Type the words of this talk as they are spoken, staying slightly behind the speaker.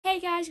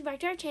guys, welcome back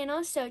to our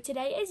channel. So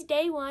today is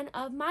day 1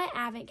 of my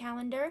advent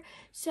calendar.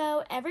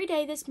 So every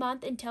day this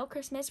month until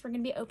Christmas, we're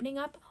going to be opening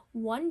up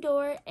one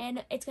door,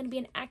 and it's going to be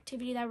an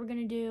activity that we're going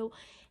to do.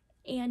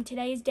 And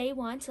today is day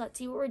 1, so let's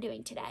see what we're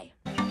doing today.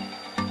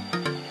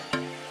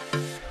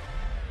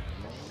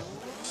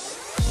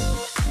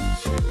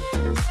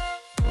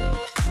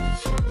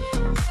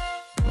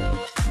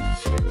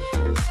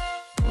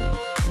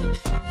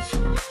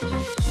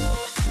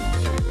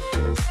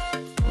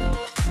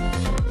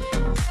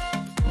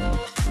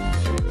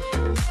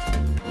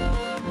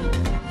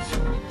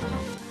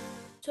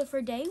 So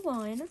for day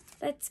 1,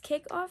 let's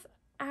kick off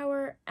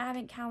our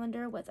advent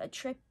calendar with a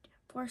trip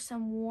for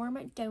some warm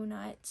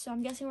donuts. So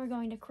I'm guessing we're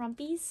going to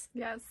Crumpy's.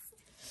 Yes.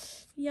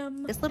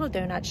 Yum. This little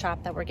donut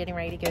shop that we're getting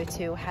ready to go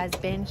to has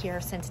been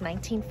here since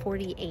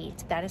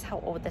 1948. That is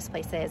how old this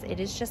place is. It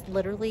is just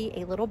literally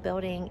a little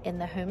building in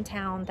the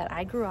hometown that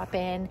I grew up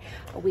in.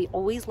 We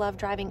always love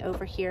driving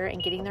over here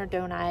and getting their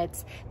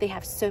donuts. They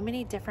have so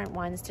many different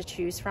ones to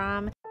choose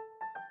from.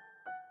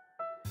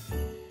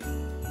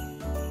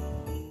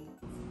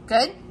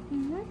 Good?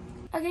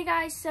 Okay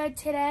guys, so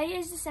today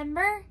is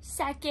December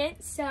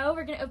 2nd, so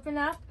we're gonna open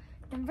up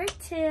number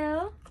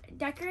 2.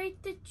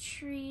 Decorate the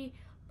tree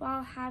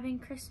while having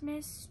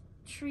Christmas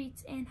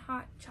treats and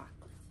hot chocolate.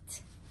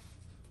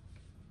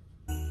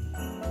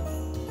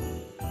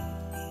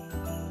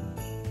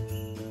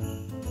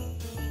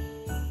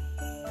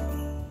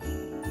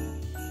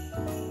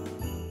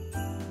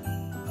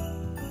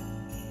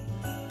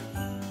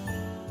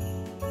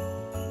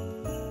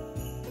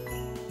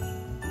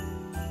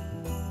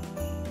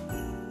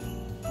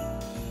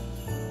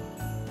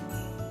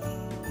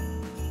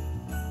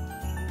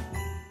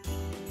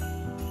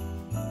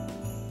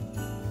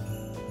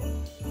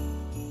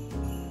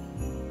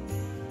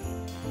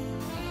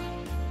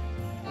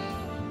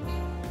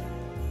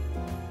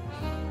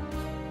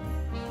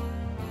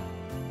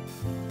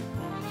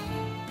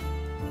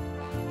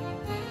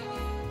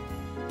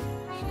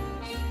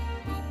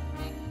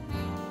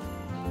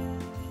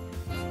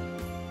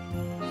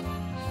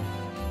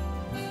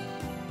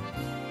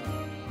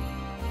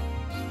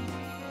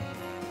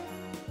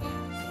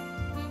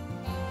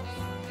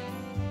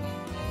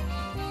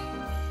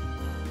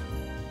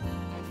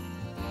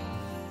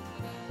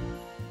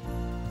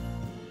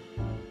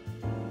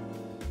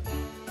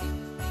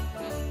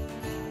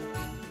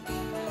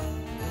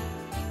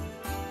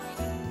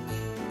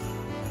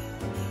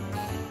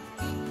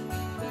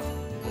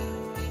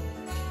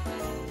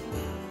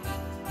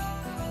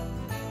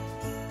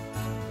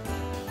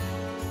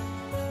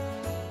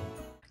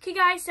 Okay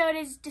guys, so it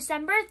is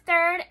December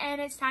 3rd and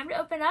it's time to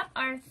open up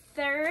our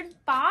 3rd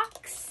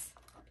box.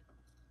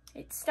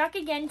 It's stuck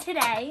again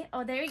today.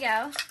 Oh, there we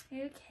go.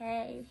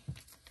 Okay.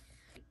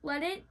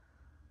 Let it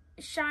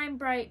shine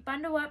bright.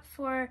 Bundle up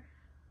for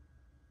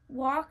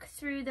walk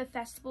through the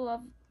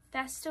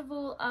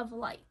Festival of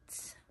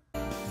Lights.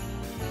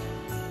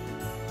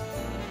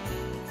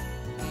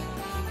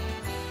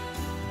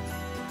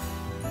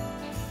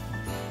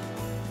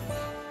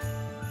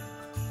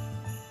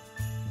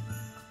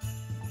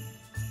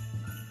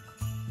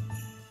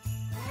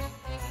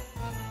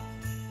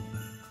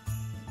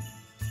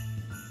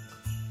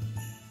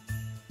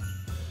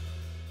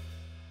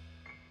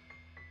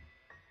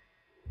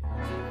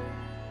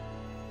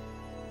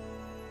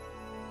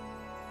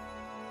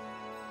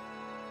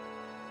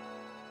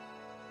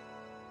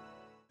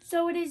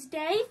 So it is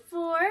day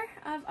 4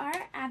 of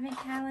our advent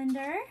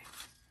calendar.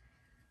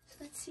 So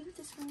let's see what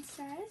this one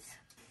says.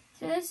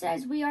 So this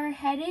says, we are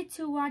headed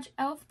to watch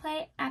Elf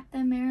play at the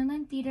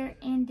Maryland Theater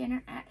and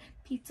dinner at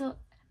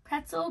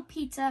Pretzel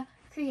Pizza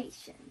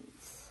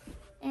Creations.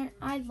 And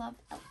I love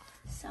Elf,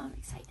 so I'm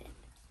excited.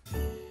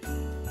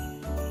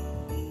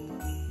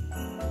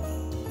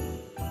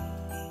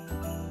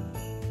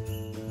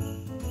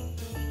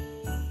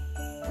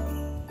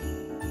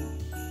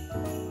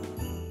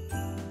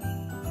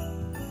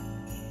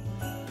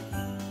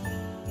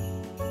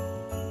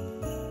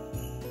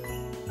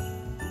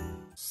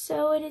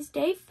 So it is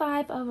day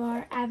 5 of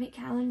our advent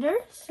calendar.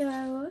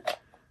 So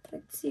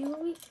let's see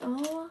what we,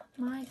 oh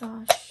my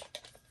gosh.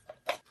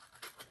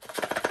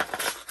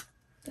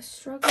 The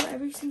struggle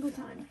every single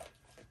time.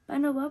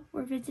 Bundle up,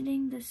 we're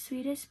visiting the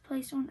sweetest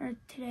place on earth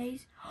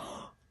today's.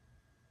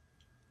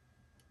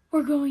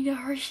 We're going to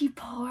Hershey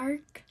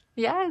Park.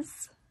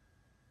 Yes.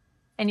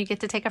 And you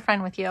get to take a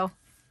friend with you.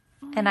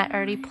 Oh, and I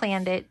already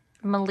planned it.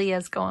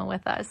 Malia's going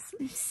with us.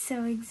 I'm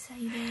so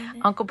excited.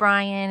 Uncle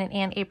Brian and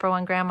Aunt April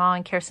and Grandma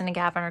and Kirsten and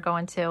Gavin are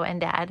going too, and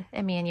Dad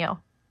and me and you.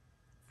 All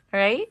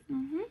right?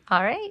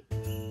 All right.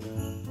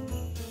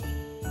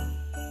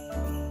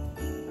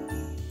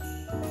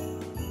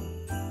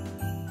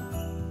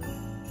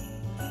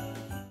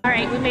 All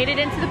right, we made it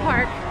into the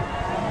park.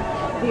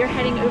 We are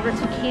heading over to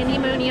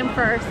Candymonium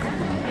first.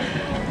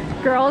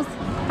 Girls,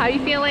 how are you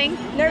feeling?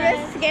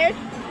 Nervous? Scared?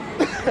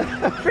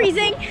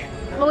 Freezing?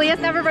 Malia's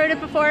never rode it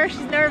before. She's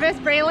nervous.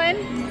 Braelyn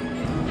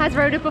has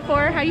rode it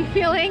before. How are you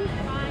feeling?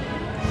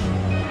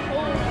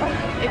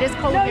 It is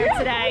cold here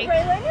today.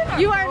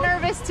 You are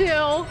nervous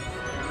too.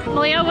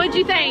 Malia, what'd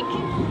you think?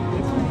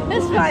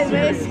 It's fine,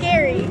 but it's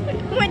scary.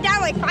 I went down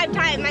like 5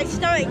 times. My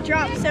stomach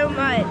dropped so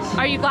much.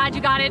 Are you glad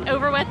you got it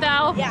over with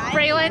though? Yeah.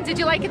 Braelyn, did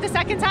you like it the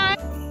second time?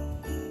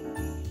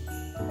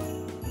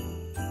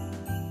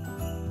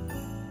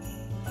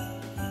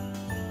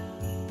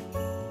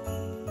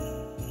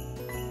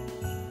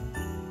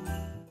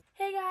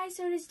 Hey guys,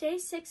 so it is day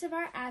 6 of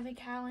our Advent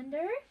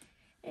calendar.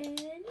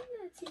 And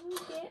let's see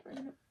what we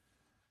get.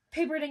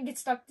 Paper didn't get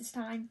stuck this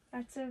time.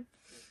 That's a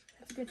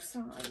good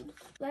sign.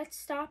 Let's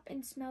stop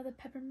and smell the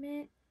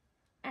peppermint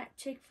at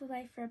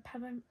Chick-fil-A for a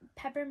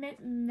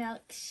peppermint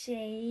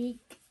milkshake.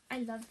 I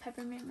love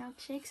peppermint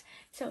milkshakes.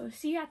 So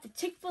see you at the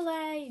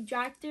Chick-fil-A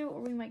drive-thru,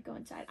 or we might go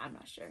inside. I'm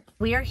not sure.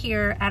 We are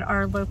here at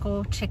our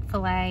local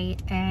Chick-fil-A,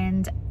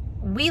 and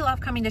we love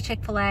coming to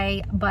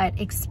Chick-fil-A, but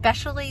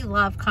especially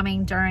love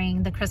coming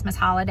during the Christmas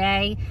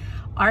holiday.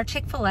 Our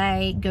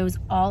Chick-fil-A goes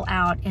all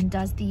out and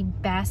does the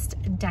best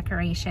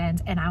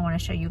decorations, and I want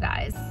to show you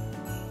guys.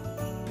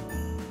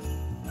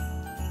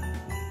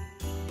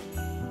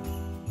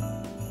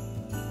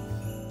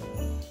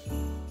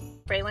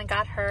 Braelyn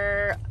got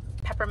her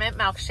peppermint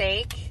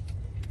milkshake.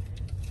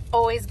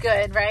 Always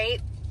good, right?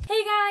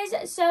 Hey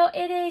guys, so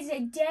it is day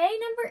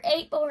number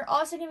 8, but we're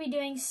also going to be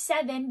doing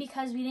 7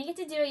 because we didn't get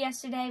to do it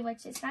yesterday,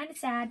 which is kind of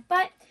sad.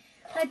 But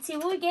let's see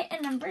what we get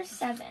in number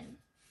 7.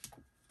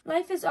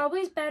 Life is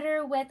always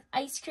better with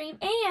ice cream.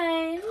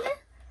 And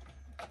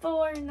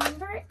for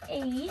number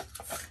 8,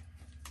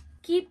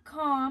 keep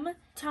calm.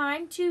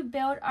 Time to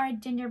build our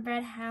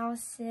gingerbread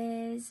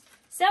houses.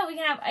 So we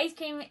can have ice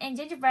cream and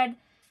gingerbread,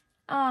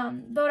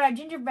 build our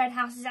gingerbread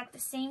houses at the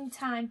same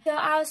time. So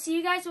I'll see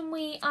you guys when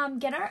we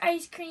get our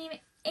ice cream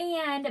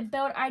and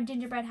build our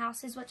gingerbread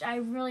houses, which I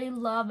really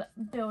love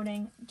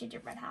building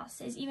gingerbread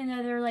houses, even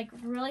though they're like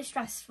really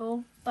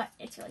stressful, but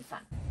it's really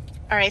fun.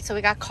 All right, so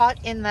we got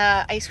caught in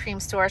the ice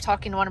cream store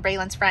talking to one of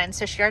Braelyn's friends.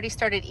 So she already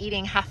started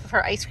eating half of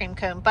her ice cream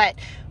cone. But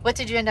what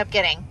did you end up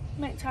getting?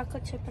 Mint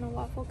chocolate chip and a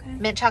waffle cone.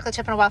 Mint chocolate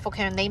chip and a waffle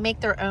cone. They make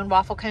their own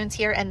waffle cones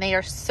here, and they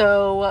are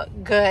so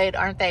good,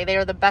 aren't they? They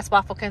are the best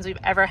waffle cones we've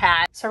ever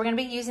had. So we're gonna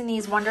be using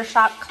these Wonder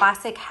Shop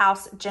Classic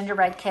House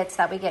gingerbread kits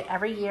that we get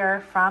every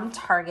year from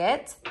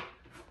Target.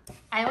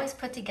 I always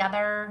put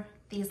together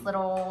these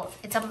little,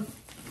 it's a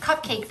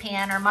cupcake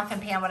pan or muffin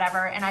pan,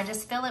 whatever, and I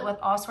just fill it with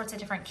all sorts of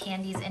different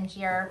candies in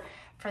here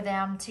for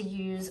them to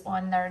use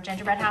on their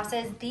gingerbread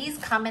houses. These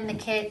come in the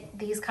kit,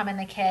 these come in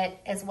the kit,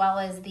 as well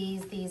as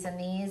these, and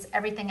these.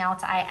 Everything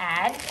else I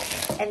add.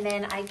 And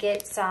then I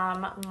get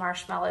some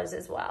marshmallows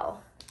as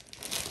well.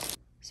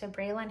 So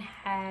Braelyn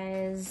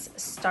has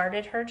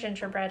started her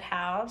gingerbread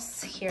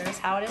house. Here's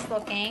how it is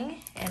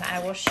looking, and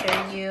I will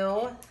show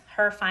you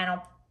her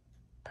final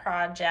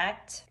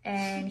project.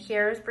 And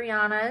here's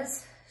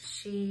Brianna's.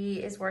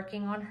 She is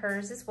working on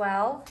hers as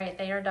well. All right,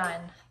 they are done.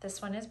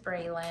 This one is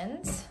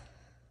Braelyn's.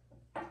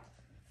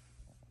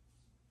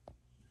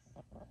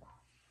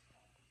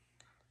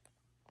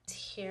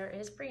 Here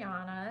is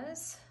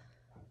Brianna's.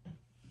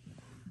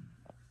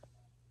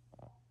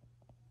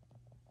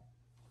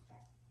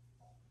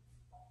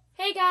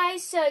 Hey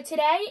guys, so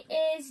today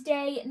is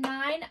day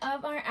 9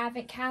 of our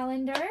Advent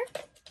calendar.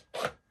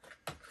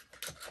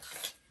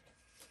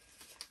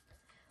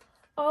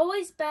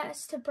 Always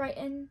best to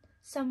brighten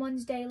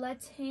someone's day.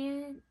 Let's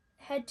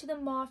head to the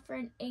mall for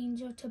an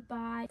angel to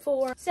buy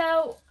for.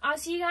 So I'll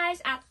see you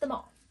guys at the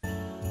mall.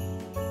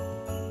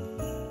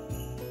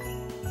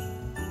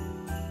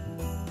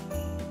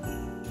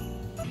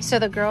 So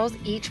the girls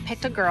each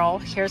picked a girl.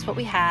 Here's what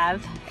we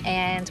have,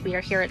 and we are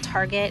here at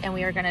Target, and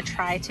we are going to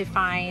try to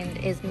find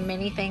as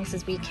many things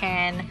as we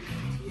can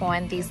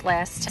on these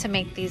lists to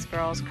make these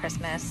girls'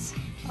 Christmas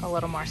a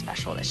little more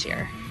special this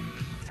year.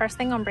 First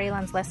thing on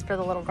Braelyn's list for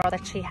the little girl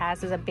that she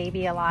has is a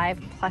Baby Alive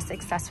plus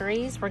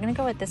accessories. We're going to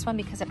go with this one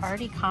because it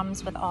already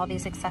comes with all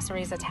these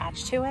accessories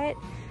attached to it.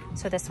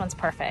 So this one's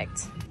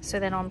perfect. So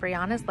then on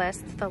Brianna's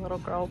list, the little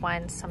girl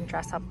wants some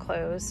dress-up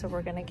clothes. So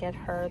we're going to get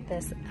her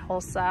this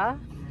Elsa.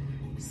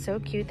 So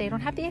cute. They don't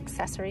have the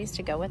accessories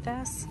to go with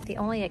this. The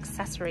only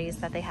accessories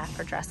that they have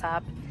for dress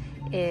up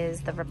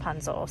is the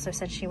Rapunzel. So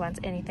since she wants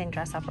anything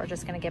dress up, we're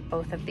just gonna get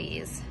both of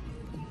these.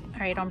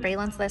 All right, on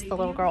Braelyn's list, the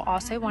little girl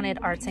also wanted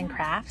arts and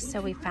crafts. So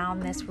we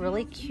found this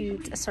really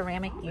cute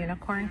ceramic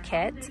unicorn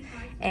kit,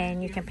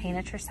 and you can paint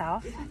it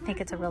yourself. I think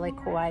it's a really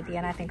cool idea,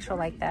 and I think she'll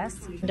like this.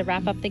 And to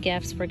wrap up the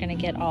gifts, we're gonna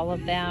get all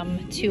of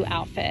them 2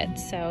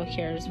 outfits. So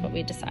here's what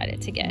we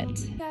decided to get.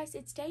 Guys,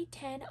 it's day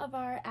 10 of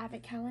our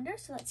Advent calendar,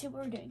 so let's see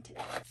what we're doing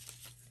today.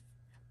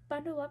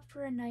 Bundle up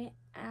for a night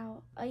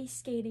out ice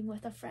skating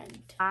with a friend.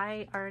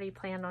 I already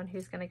planned on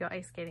who's gonna go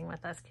ice skating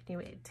with us. Can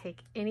you take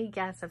any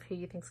guess of who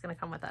you think's gonna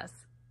come with us?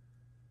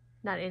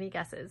 Not any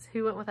guesses.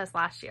 Who went with us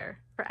last year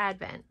for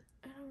Advent?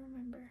 I don't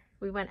remember.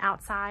 We went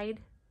outside.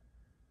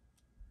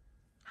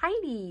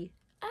 Heidi.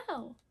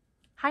 Oh.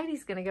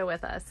 Heidi's gonna go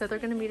with us, so they're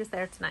gonna meet us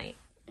there tonight.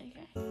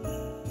 Okay.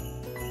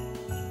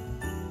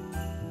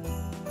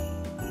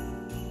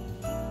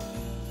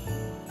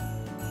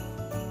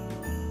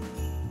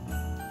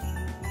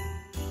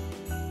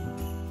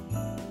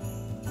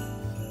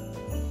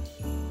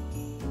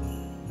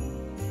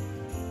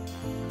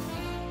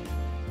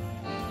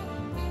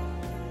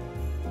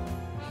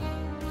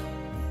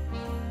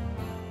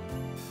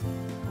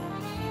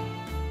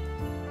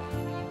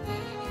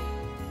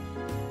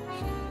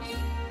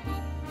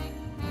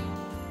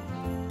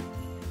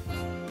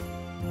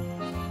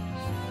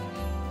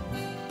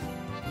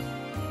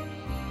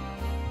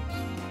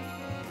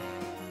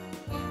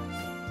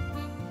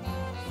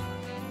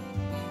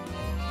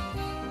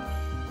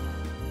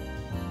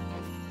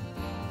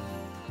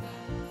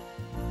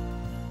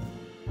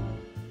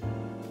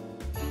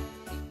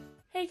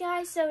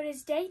 guys, so it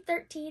is day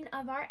 13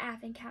 of our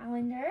advent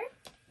calendar.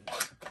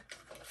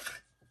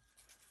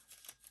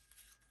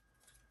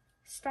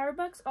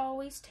 Starbucks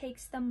always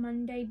takes the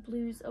Monday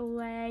blues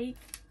away.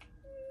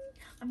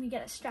 I'm gonna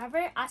get a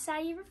strawberry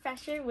acai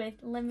refresher with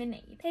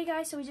lemonade. Hey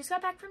guys, so we just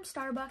got back from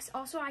Starbucks.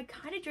 Also, I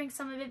kind of drank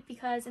some of it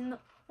because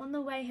on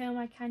the way home,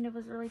 I kind of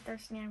was really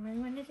thirsty. I really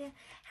wanted to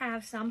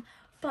have some,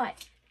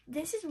 but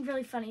this is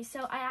really funny.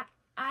 So I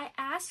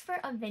asked for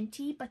a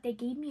venti, but they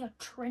gave me a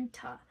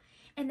Trenta,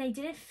 and they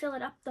didn't fill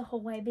it up the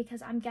whole way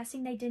because I'm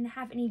guessing they didn't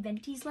have any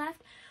ventis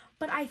left.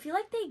 But I feel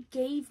like they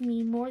gave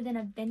me more than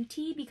a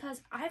venti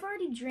because I've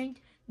already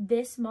drank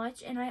this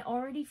much, and I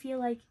already feel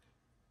like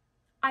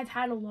I've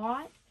had a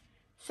lot.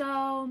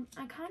 So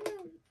they kind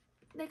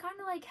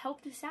of like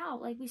helped us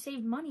out. Like, we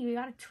saved money. We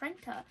got a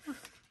Trenta,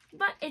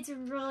 but it's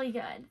really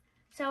good.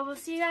 So we'll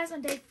see you guys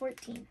on day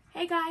 14.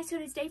 Hey guys, so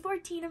it's day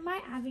 14 of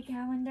my advent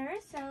calendar.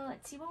 So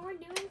let's see what we're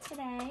doing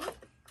today.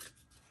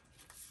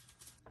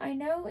 I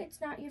know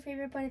it's not your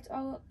favorite, but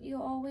you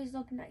always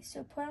look nice.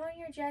 So put on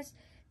your dress.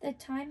 The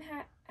time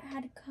had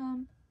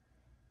come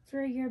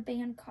for your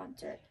band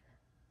concert.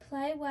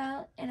 Play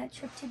well and a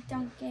trip to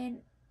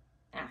Duncan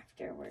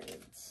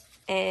afterwards.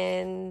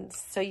 And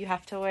so you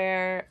have to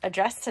wear a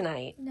dress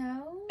tonight.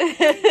 No,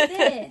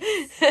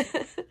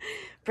 this.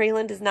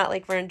 Braelyn does not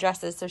like wearing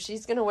dresses, so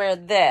she's going to wear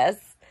this.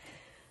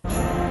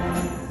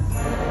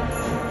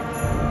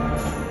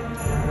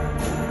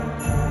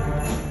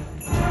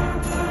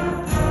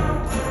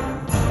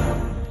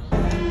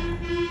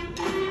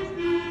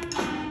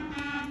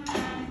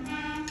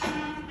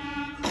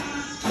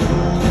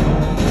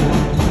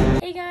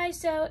 Hey guys,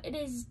 so it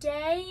is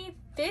day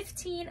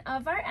 15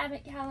 of our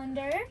advent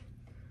calendar.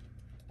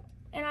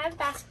 And I have a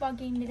basketball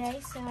game today,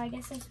 so I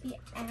guess this will be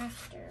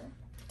after.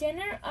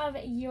 Dinner of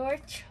your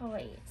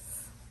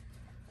choice.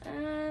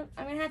 I'm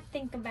going to have to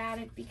think about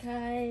it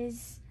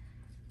because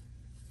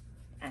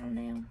I don't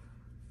know.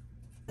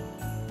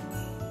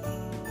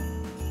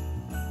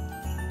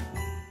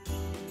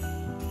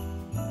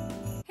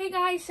 Hey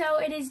guys, so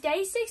it is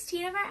day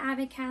 16 of our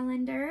advent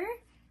calendar.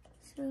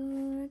 So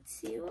let's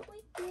see what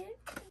we get.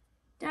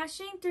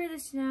 Dashing through the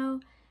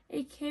snow,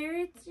 a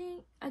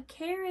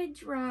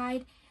carriage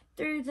ride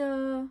through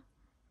the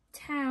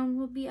town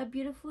will be a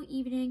beautiful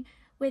evening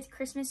with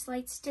Christmas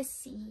lights to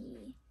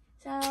see.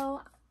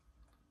 So,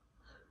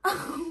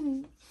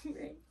 I'll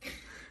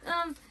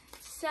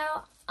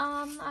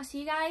see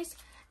you guys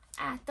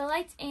at the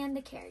lights and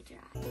the carriage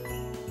ride.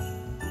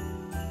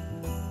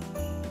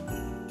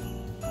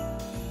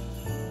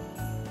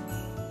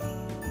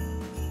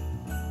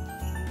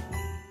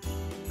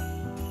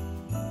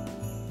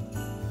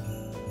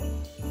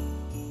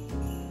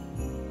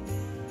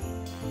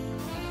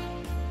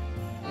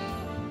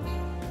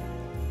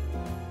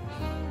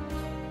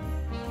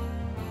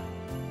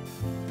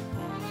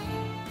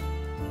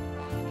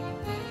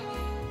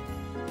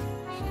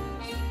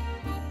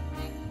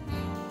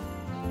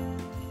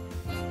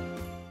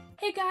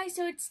 Hey guys,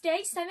 so it's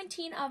day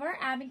 17 of our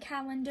advent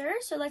calendar.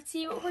 So let's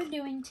see what we're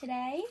doing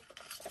today.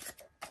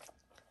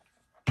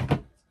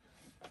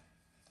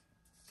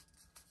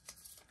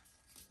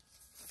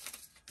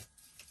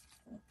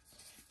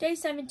 Day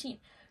 17.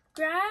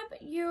 Grab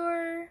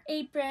your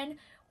apron.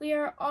 We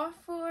are off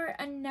for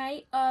a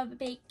night of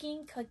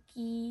baking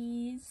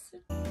cookies.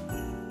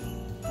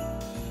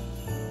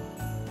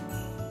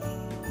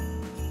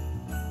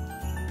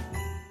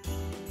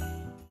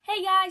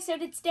 Hey guys, so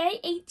it's day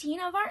 18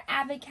 of our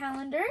advent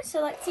calendar,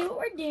 so let's see what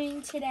we're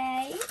doing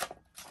today.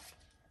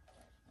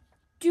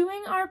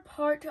 Doing our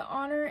part to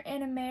honor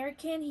an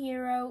American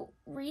hero,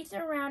 Wreath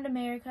Around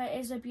America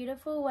is a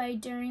beautiful way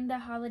during the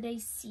holiday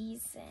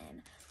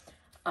season.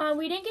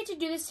 We didn't get to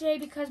do this today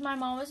because my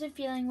mom wasn't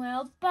feeling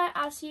well, but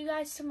I'll see you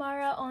guys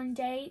tomorrow on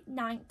day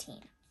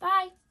 19.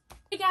 Bye!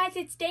 Hey guys,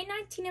 it's day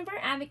 19 of our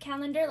advent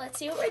calendar. Let's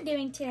see what we're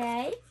doing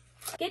today.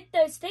 Get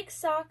those thick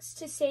socks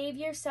to save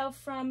yourself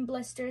from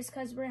blisters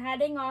because we're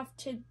heading out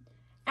to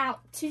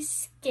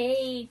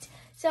skate.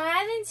 So I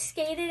haven't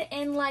skated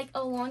in like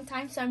a long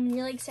time, so I'm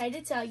really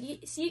excited. So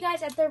see you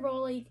guys at the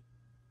roller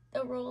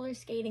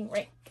skating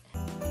rink.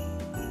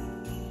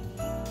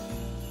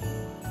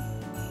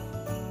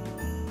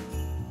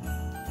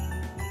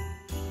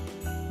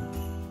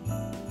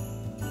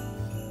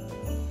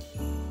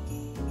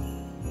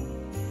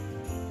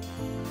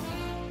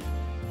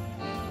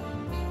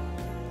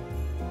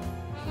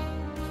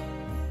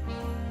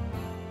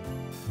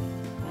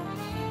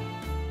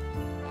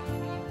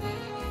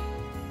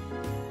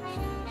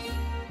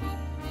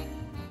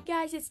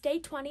 Guys, it's day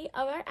 20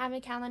 of our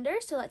advent calendar,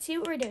 so let's see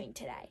what we're doing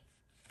today.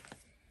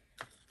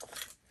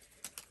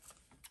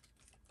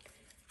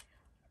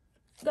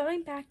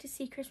 Going back to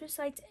see Christmas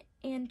lights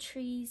and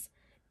trees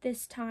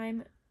this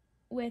time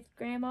with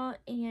Grandma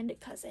and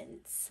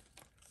cousins.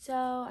 So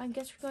I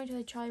guess we're going to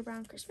the Charlie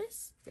Brown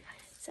Christmas.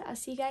 So I'll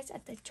see you guys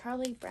at the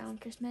Charlie Brown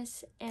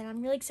Christmas, and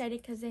I'm really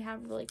excited because they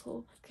have really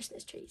cool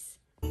Christmas trees.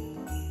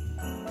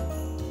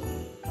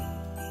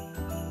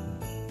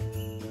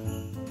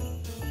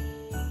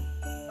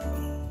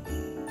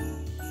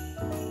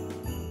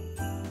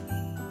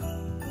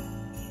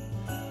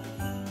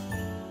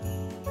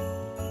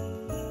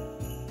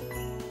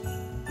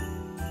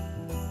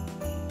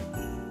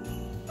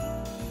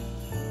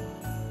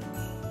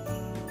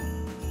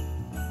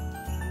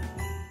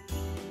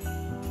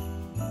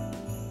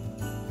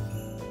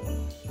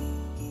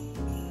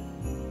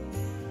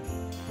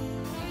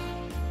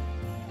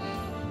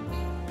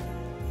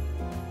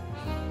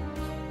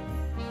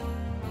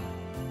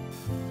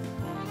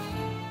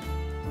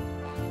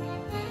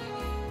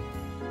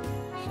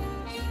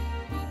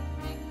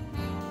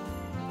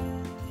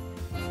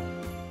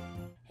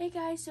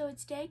 guys, so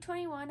it's day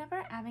 21 of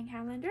our advent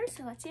calendar,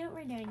 so let's see what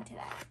we're doing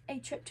today. A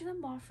trip to the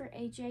mall for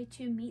AJ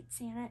to meet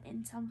Santa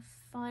and some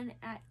fun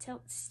at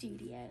Tilt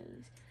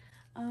Studios.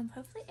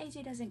 Hopefully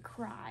AJ doesn't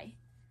cry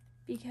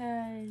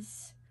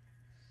because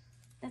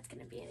that's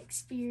gonna be an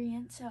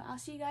experience, so I'll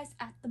see you guys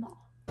at the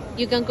mall.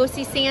 You gonna go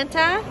see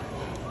Santa?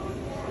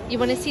 You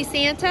wanna see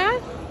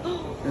Santa?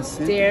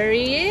 There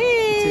he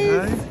is! Say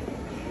hi.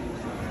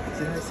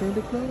 Say hi,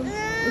 Santa Claus.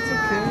 It's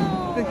okay.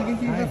 Look, he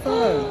gave you a high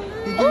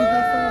five. He gave you a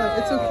high five.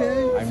 It's okay.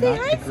 Say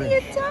hi,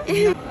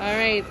 Santa!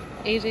 Alright,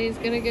 AJ's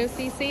gonna go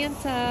see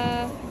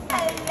Santa.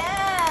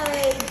 Hello,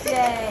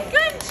 AJ.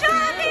 Good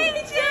job,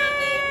 AJ!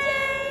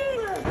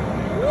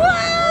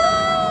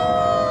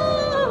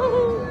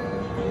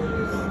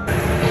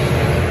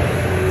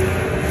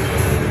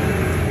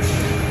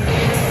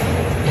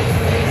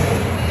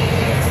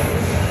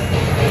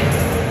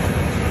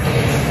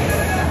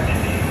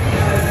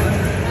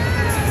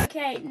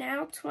 Okay,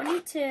 now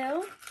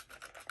 22.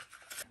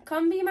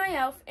 Come be my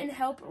elf and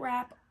help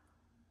wrap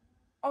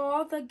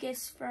all the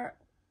gifts for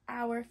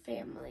our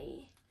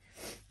family.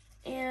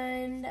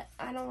 And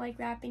I don't like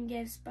wrapping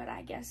gifts, but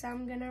I guess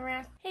I'm gonna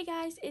wrap. Hey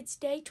guys, it's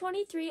day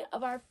 23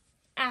 of our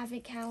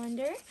advent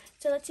calendar.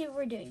 So let's see what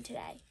we're doing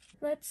today.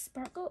 Let's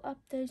sparkle up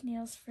those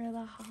nails for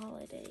the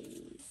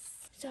holidays.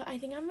 So I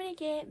think I'm gonna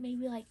get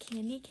maybe like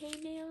candy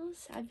cane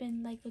nails. I've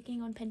been like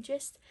looking on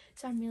Pinterest,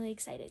 so I'm really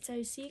excited.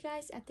 So see you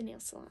guys at the nail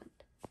salon.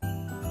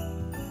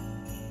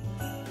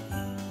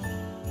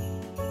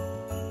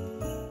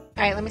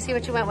 All right, let me see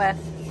what you went with.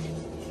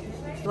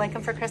 You like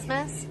them for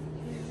Christmas?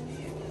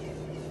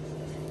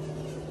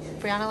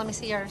 Brianna, let me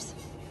see yours.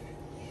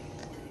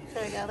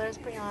 There we go, there's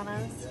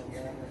Brianna's.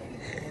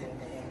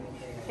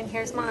 And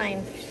here's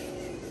mine.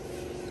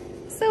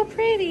 So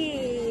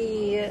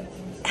pretty.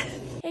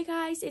 Hey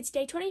guys, it's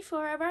day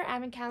 24 of our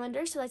advent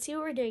calendar, so let's see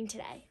what we're doing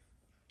today.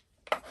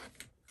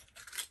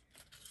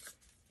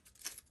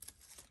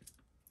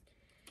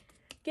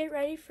 Get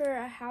ready for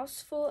a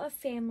house full of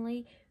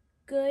family,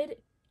 good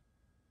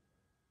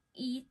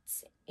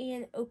eats,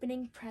 and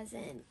opening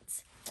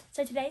presents.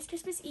 So today's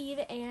Christmas Eve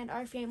and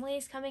our family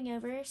is coming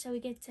over, so we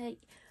get to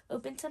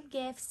open some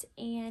gifts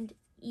and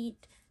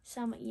eat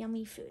some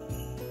yummy food.